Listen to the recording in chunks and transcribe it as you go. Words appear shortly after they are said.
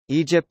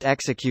Egypt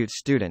executes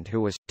student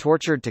who was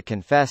tortured to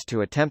confess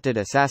to attempted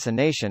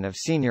assassination of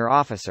senior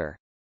officer.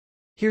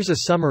 Here's a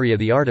summary of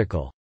the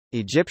article.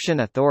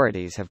 Egyptian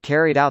authorities have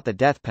carried out the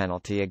death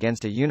penalty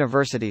against a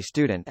university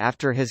student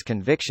after his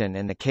conviction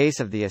in the case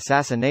of the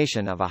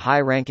assassination of a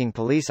high-ranking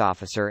police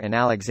officer in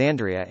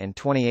Alexandria in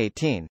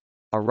 2018,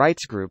 a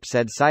rights group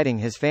said, citing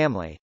his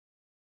family.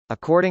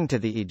 According to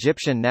the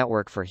Egyptian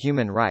Network for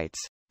Human Rights,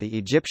 the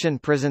Egyptian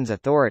Prisons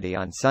Authority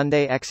on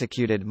Sunday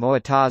executed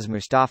Moataz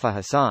Mustafa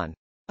Hassan,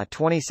 a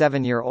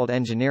 27-year-old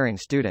engineering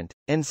student,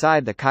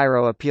 inside the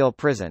Cairo Appeal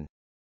Prison.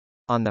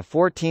 On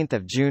 14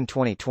 June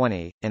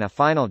 2020, in a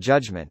final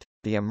judgment,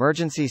 the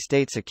Emergency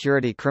State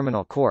Security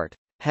Criminal Court,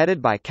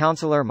 headed by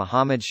Councillor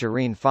Mohammed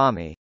Shireen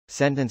Fahmy,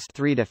 sentenced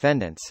 3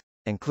 defendants,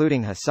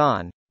 including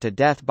Hassan, to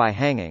death by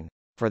hanging,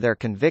 for their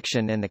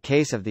conviction in the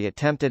case of the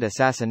attempted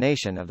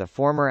assassination of the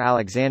former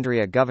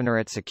Alexandria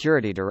Governorate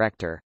Security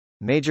Director,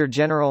 Major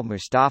General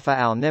Mustafa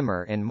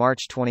al-Nimr in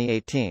March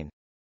 2018.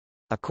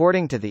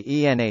 According to the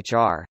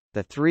ENHR,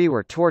 the 3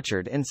 were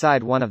tortured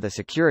inside one of the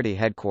security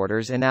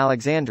headquarters in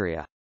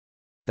Alexandria.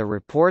 The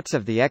reports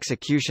of the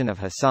execution of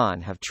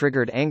Hassan have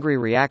triggered angry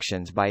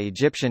reactions by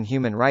Egyptian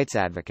human rights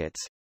advocates,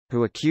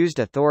 who accused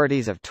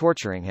authorities of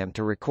torturing him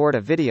to record a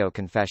video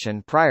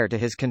confession prior to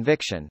his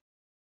conviction.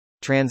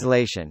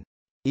 Translation.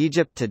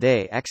 Egypt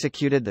today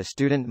executed the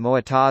student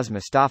Moataz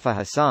Mustafa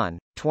Hassan,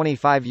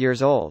 25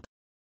 years old.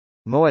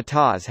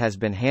 Moataz has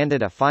been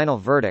handed a final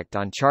verdict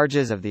on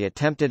charges of the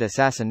attempted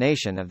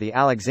assassination of the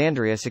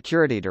Alexandria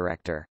security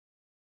director.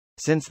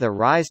 Since the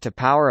rise to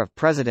power of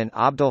President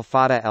Abdel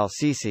Fattah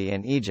el-Sisi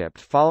in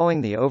Egypt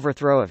following the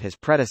overthrow of his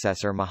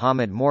predecessor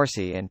Mohamed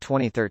Morsi in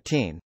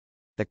 2013,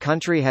 the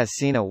country has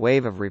seen a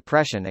wave of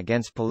repression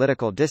against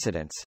political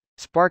dissidents,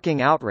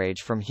 sparking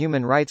outrage from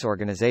human rights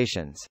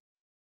organizations.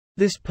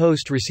 This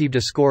post received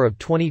a score of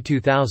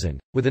 22,000,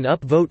 with an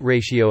upvote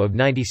ratio of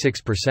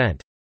 96%.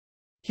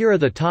 Here are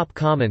the top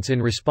comments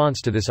in response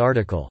to this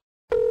article.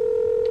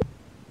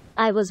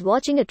 I was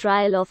watching a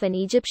trial of an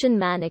Egyptian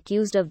man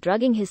accused of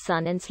drugging his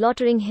son and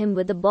slaughtering him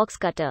with a box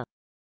cutter.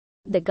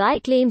 The guy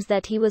claims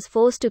that he was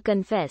forced to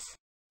confess.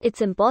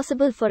 It's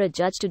impossible for a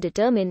judge to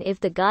determine if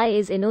the guy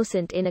is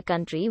innocent in a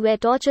country where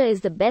torture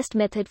is the best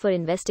method for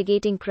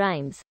investigating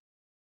crimes.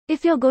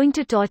 If you're going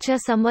to torture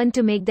someone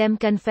to make them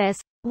confess,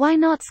 why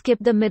not skip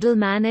the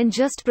middleman and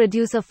just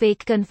produce a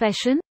fake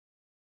confession?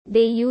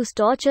 They use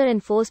torture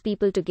and force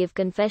people to give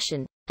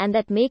confession, and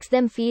that makes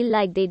them feel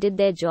like they did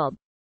their job.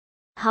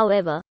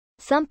 However,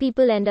 some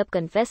people end up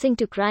confessing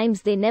to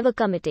crimes they never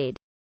committed.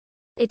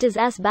 It is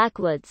as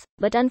backwards,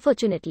 but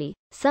unfortunately,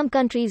 some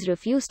countries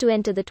refuse to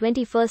enter the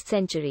 21st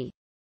century.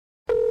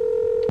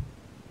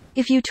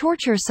 If you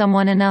torture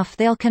someone enough,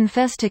 they'll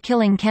confess to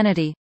killing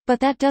Kennedy, but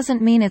that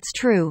doesn't mean it's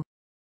true.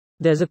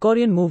 There's a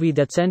Korean movie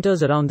that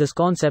centers around this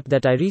concept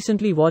that I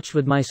recently watched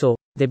with my so.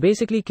 They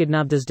basically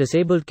kidnap this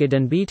disabled kid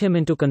and beat him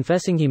into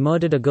confessing he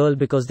murdered a girl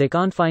because they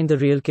can't find the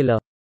real killer.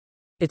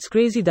 It's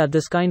crazy that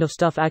this kind of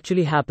stuff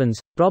actually happens,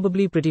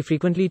 probably pretty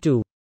frequently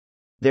too.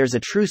 There's a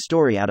true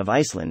story out of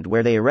Iceland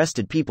where they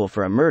arrested people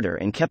for a murder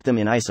and kept them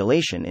in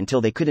isolation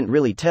until they couldn't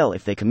really tell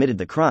if they committed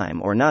the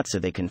crime or not, so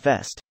they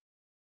confessed.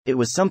 It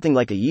was something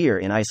like a year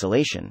in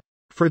isolation.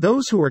 For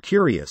those who are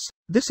curious,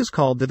 this is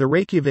called the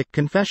Reykjavik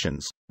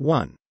Confessions.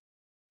 1.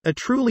 A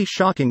truly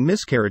shocking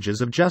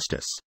miscarriages of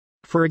justice.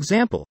 For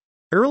example,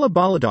 Erla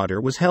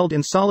Bolladottir was held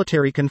in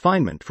solitary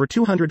confinement for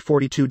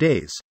 242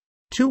 days.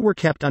 2 were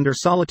kept under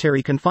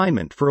solitary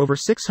confinement for over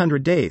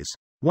 600 days,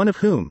 one of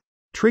whom,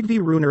 Trygve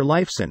Runar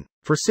Leifsson,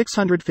 for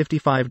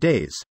 655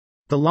 days,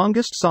 the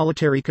longest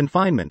solitary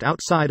confinement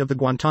outside of the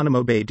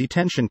Guantanamo Bay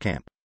detention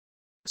camp.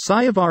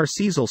 Sajevar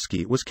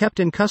Ciesielski was kept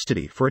in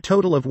custody for a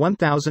total of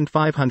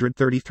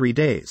 1,533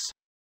 days.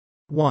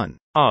 1.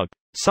 Ugh.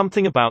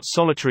 Something about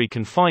solitary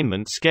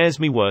confinement scares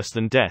me worse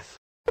than death.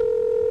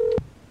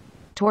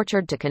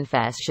 Tortured to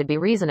confess should be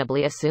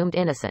reasonably assumed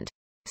innocent.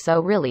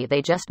 So really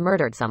they just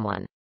murdered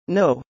someone.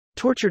 No,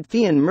 tortured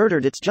Thean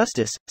murdered its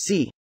justice,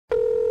 see.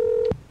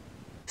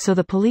 So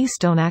the police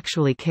don't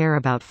actually care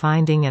about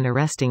finding and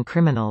arresting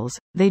criminals,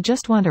 they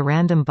just want a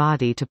random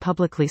body to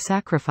publicly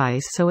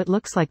sacrifice so it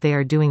looks like they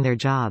are doing their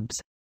jobs.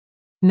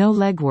 No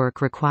legwork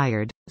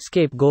required.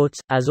 Scapegoats,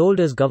 as old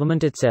as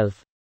government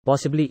itself.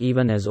 Possibly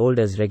even as old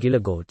as regular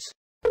goats.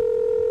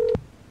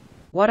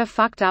 What a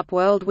fucked up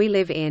world we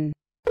live in.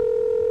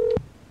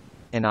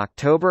 In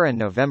October and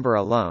November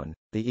alone,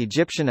 the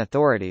Egyptian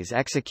authorities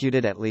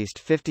executed at least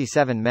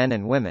 57 men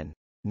and women,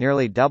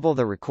 nearly double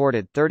the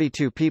recorded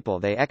 32 people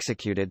they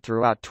executed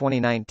throughout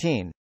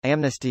 2019,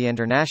 Amnesty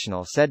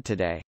International said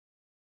today.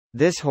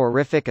 This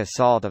horrific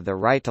assault of the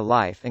right to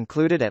life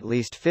included at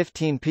least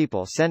 15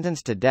 people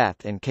sentenced to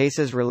death in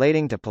cases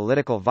relating to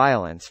political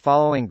violence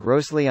following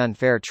grossly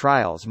unfair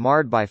trials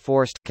marred by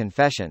forced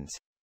confessions,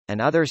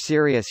 and other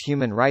serious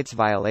human rights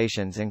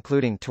violations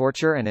including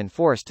torture and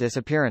enforced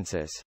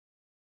disappearances.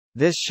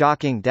 This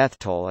shocking death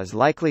toll is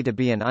likely to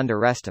be an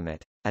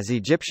underestimate, as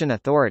Egyptian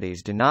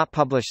authorities do not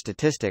publish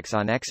statistics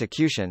on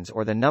executions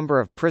or the number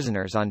of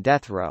prisoners on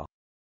death row.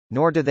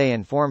 nor do they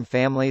inform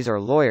families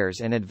or lawyers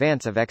in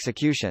advance of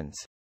executions.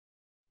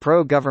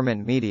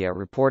 Pro-government media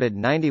reported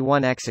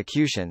 91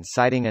 executions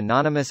citing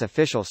anonymous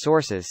official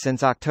sources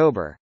since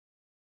October.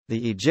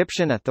 The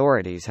Egyptian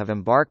authorities have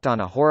embarked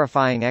on a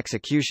horrifying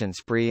execution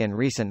spree in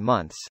recent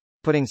months,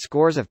 putting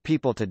scores of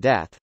people to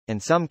death, in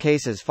some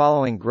cases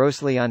following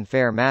grossly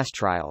unfair mass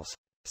trials,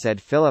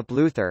 said Philip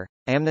Luther,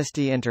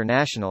 Amnesty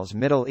International's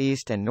Middle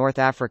East and North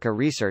Africa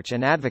Research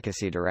and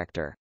Advocacy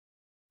Director.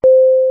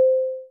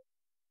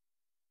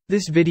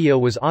 This video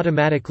was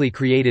automatically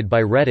created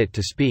by Reddit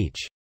to speech.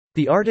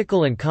 The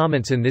article and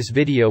comments in this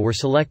video were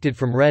selected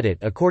from Reddit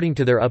according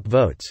to their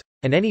upvotes,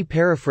 and any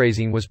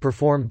paraphrasing was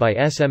performed by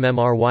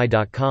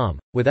smmry.com,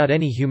 without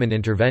any human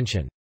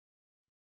intervention.